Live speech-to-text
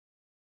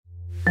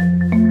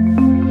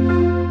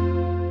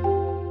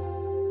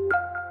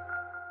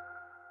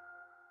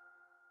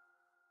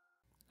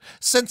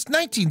Since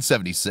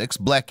 1976,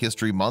 Black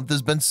History Month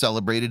has been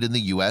celebrated in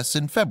the U.S.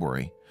 in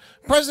February.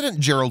 President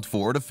Gerald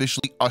Ford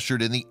officially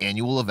ushered in the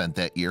annual event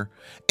that year,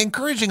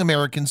 encouraging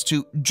Americans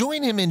to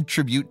join him in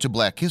tribute to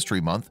Black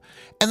History Month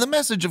and the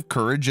message of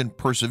courage and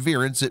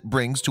perseverance it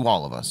brings to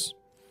all of us.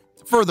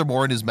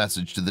 Furthermore, in his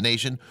message to the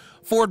nation,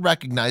 Ford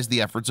recognized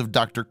the efforts of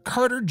Dr.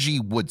 Carter G.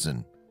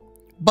 Woodson.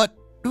 But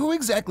who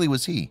exactly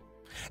was he?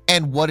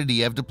 And what did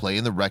he have to play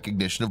in the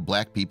recognition of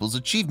black people's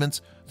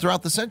achievements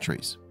throughout the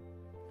centuries?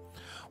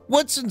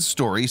 Woodson's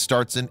story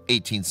starts in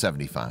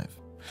 1875,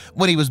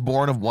 when he was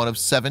born of one of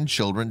 7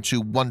 children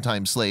to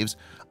one-time slaves,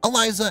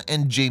 Eliza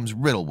and James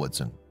Riddle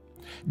Woodson.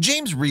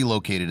 James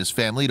relocated his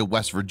family to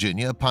West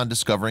Virginia upon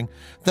discovering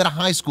that a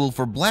high school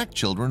for black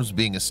children was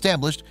being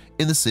established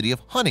in the city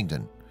of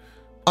Huntington.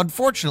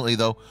 Unfortunately,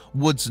 though,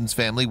 Woodson's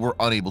family were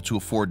unable to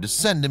afford to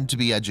send him to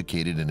be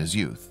educated in his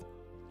youth.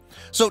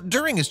 So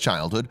during his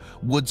childhood,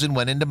 Woodson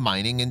went into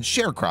mining and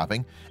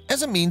sharecropping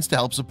as a means to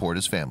help support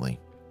his family.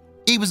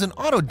 He was an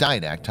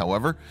autodidact,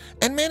 however,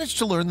 and managed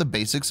to learn the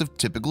basics of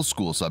typical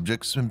school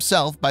subjects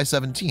himself by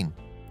 17.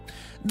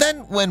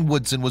 Then, when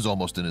Woodson was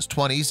almost in his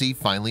 20s, he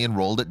finally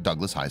enrolled at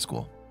Douglas High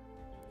School.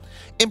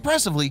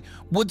 Impressively,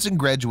 Woodson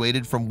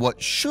graduated from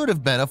what should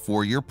have been a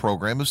 4-year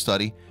program of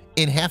study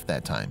in half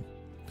that time.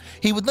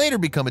 He would later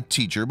become a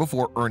teacher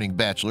before earning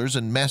bachelor's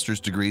and master's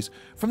degrees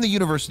from the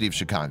University of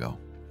Chicago.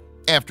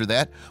 After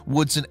that,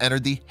 Woodson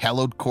entered the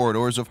hallowed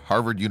corridors of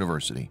Harvard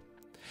University.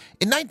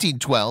 In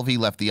 1912, he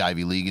left the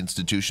Ivy League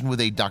institution with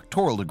a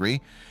doctoral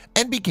degree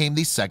and became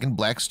the second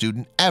black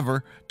student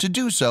ever to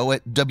do so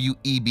at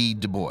W.E.B.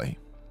 Du Bois.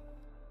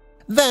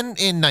 Then,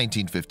 in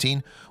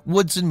 1915,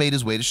 Woodson made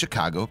his way to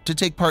Chicago to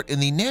take part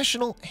in the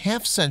National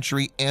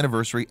Half-Century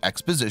Anniversary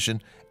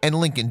Exposition and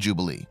Lincoln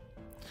Jubilee,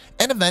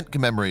 an event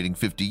commemorating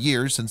 50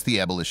 years since the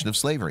abolition of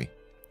slavery.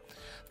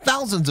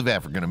 Thousands of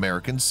African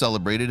Americans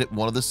celebrated at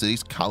one of the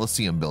city's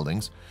Coliseum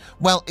buildings,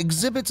 while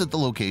exhibits at the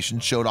location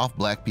showed off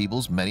black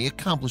people's many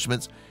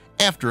accomplishments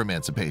after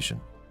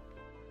emancipation.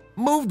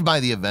 Moved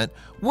by the event,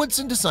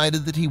 Woodson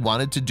decided that he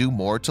wanted to do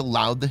more to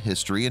laud the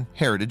history and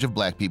heritage of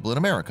black people in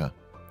America.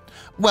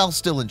 While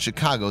still in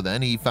Chicago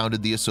then, he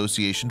founded the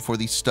Association for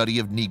the Study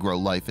of Negro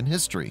Life and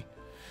History.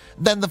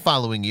 Then the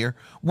following year,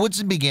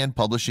 Woodson began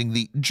publishing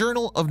the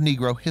Journal of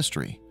Negro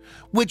History,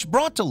 which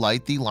brought to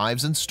light the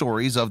lives and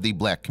stories of the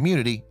black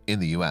community in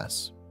the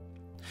U.S.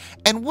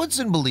 And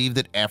Woodson believed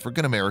that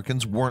African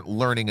Americans weren't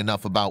learning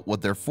enough about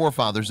what their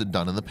forefathers had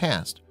done in the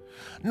past,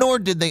 nor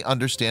did they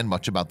understand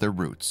much about their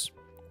roots.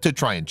 To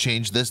try and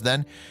change this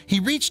then,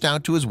 he reached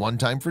out to his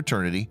one-time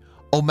fraternity,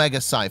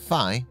 Omega Psi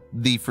Phi.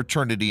 The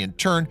fraternity in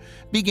turn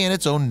began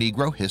its own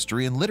Negro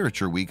History and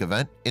Literature Week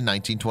event in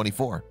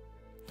 1924.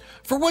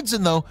 For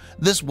Woodson, though,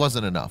 this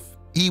wasn't enough.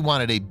 He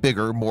wanted a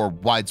bigger, more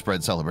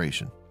widespread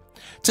celebration.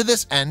 To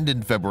this end,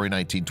 in February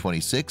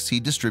 1926, he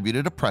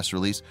distributed a press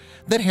release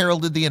that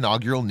heralded the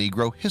inaugural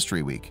Negro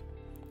History Week.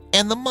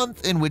 And the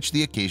month in which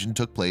the occasion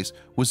took place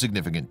was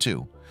significant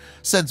too,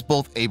 since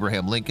both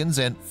Abraham Lincoln's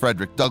and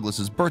Frederick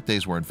Douglass's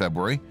birthdays were in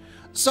February,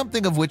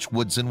 something of which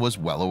Woodson was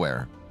well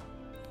aware.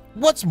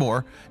 What's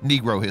more,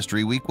 Negro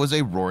History Week was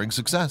a roaring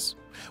success,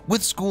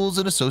 with schools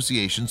and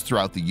associations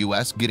throughout the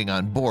U.S. getting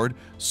on board,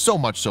 so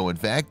much so in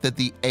fact that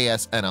the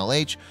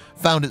ASNLH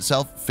found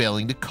itself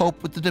failing to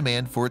cope with the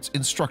demand for its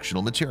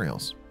instructional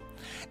materials.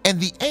 And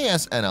the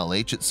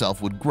ASNLH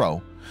itself would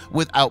grow,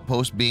 with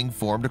outposts being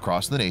formed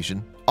across the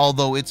nation,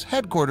 although its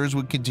headquarters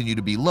would continue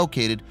to be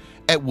located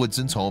at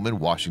Woodson's home in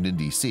Washington,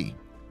 D.C.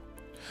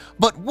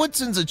 But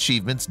Woodson's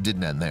achievements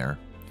didn't end there.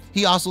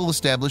 He also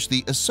established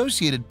the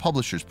Associated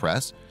Publishers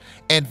Press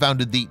and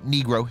founded the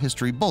Negro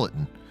History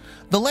Bulletin,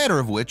 the latter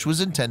of which was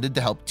intended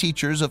to help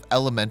teachers of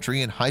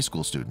elementary and high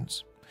school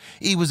students.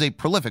 He was a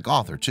prolific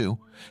author too,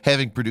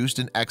 having produced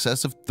in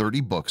excess of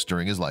 30 books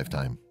during his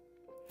lifetime.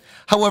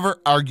 However,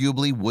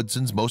 arguably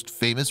Woodson's most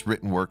famous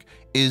written work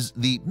is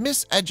The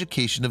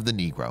Miseducation of the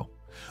Negro,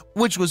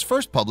 which was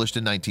first published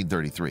in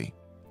 1933.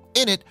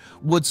 In it,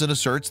 Woodson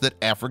asserts that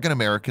African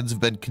Americans have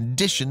been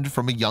conditioned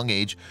from a young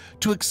age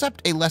to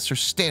accept a lesser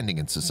standing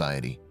in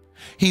society.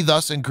 He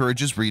thus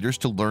encourages readers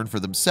to learn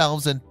for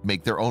themselves and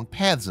make their own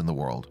paths in the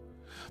world.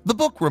 The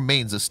book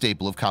remains a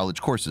staple of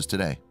college courses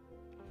today.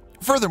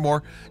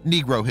 Furthermore,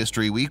 Negro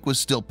History Week was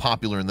still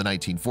popular in the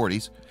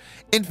 1940s.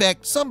 In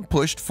fact, some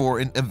pushed for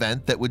an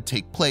event that would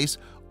take place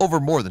over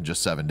more than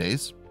just 7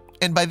 days.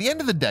 And by the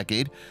end of the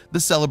decade, the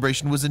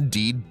celebration was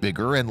indeed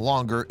bigger and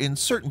longer in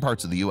certain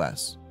parts of the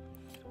U.S.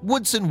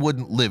 Woodson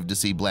wouldn't live to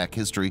see Black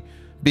history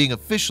being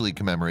officially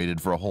commemorated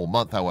for a whole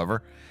month,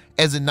 however,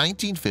 as in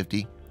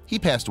 1950 he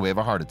passed away of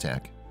a heart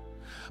attack.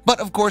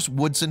 But of course,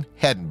 Woodson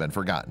hadn't been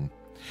forgotten,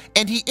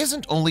 and he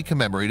isn't only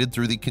commemorated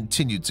through the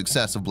continued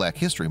success of Black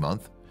History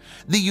Month.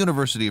 The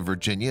University of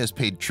Virginia has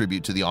paid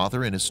tribute to the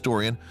author and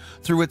historian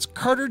through its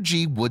Carter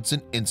G.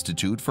 Woodson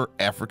Institute for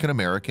African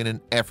American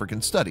and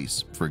African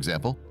Studies, for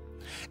example.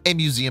 A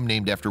museum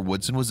named after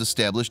Woodson was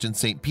established in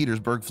St.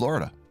 Petersburg,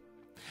 Florida.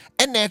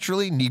 And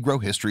naturally,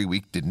 Negro History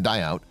Week didn't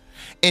die out.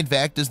 In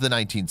fact, as the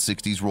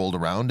 1960s rolled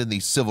around and the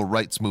civil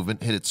rights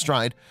movement hit its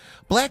stride,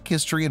 Black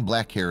history and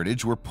Black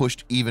heritage were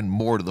pushed even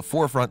more to the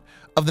forefront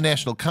of the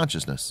national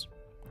consciousness.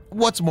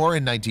 What's more,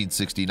 in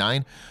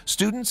 1969,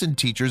 students and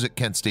teachers at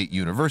Kent State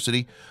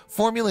University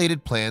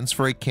formulated plans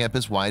for a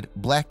campus-wide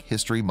Black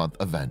History Month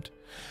event.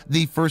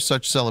 The first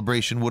such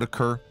celebration would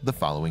occur the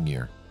following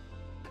year.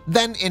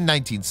 Then, in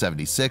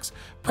 1976,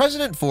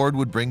 President Ford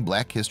would bring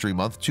Black History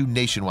Month to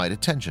nationwide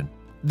attention,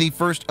 the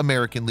first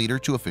American leader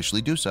to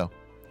officially do so.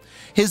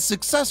 His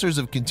successors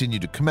have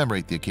continued to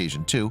commemorate the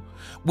occasion too,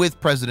 with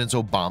Presidents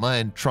Obama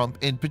and Trump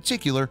in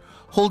particular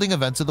holding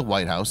events at the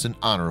White House in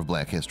honor of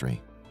Black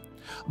history.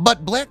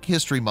 But Black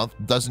History Month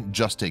doesn't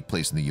just take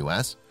place in the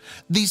US.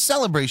 The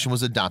celebration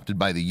was adopted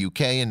by the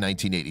UK in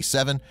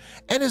 1987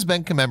 and has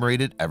been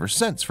commemorated ever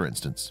since, for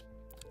instance.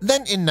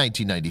 Then in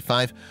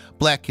 1995,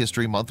 Black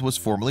History Month was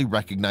formally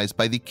recognized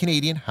by the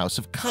Canadian House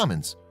of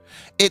Commons.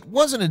 It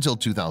wasn't until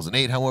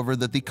 2008, however,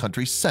 that the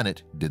country's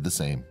Senate did the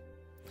same.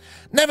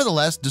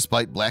 Nevertheless,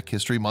 despite Black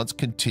History Month's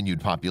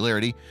continued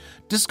popularity,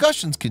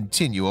 discussions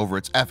continue over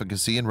its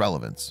efficacy and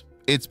relevance.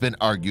 It's been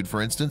argued,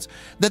 for instance,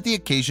 that the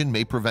occasion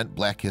may prevent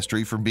Black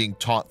history from being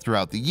taught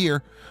throughout the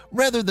year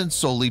rather than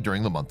solely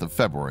during the month of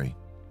February.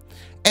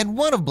 And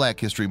one of Black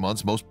History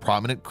Month's most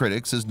prominent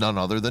critics is none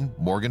other than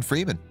Morgan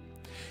Freeman.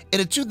 In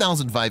a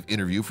 2005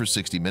 interview for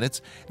 60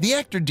 Minutes, the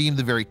actor deemed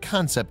the very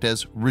concept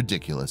as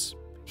ridiculous.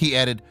 He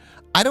added,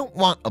 "I don't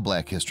want a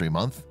Black History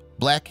Month.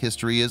 Black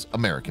history is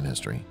American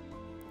history."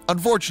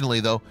 Unfortunately,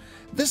 though,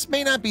 this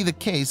may not be the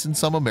case in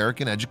some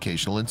American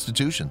educational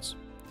institutions.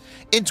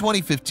 In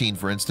 2015,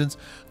 for instance,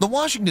 the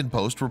Washington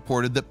Post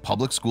reported that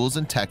public schools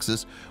in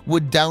Texas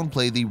would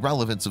downplay the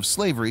relevance of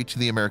slavery to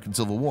the American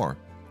Civil War.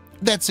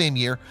 That same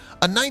year,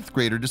 a 9th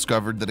grader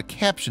discovered that a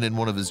caption in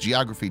one of his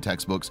geography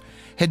textbooks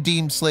had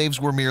deemed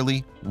slaves were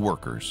merely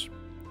workers.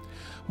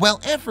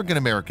 While African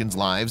Americans'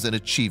 lives and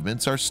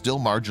achievements are still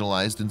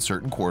marginalized in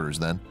certain quarters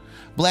then,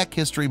 Black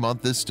History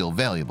Month is still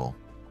valuable.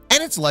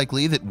 And it's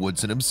likely that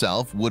Woodson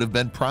himself would have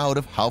been proud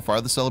of how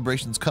far the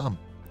celebrations come,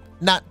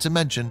 not to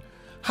mention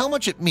how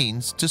much it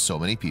means to so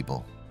many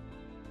people.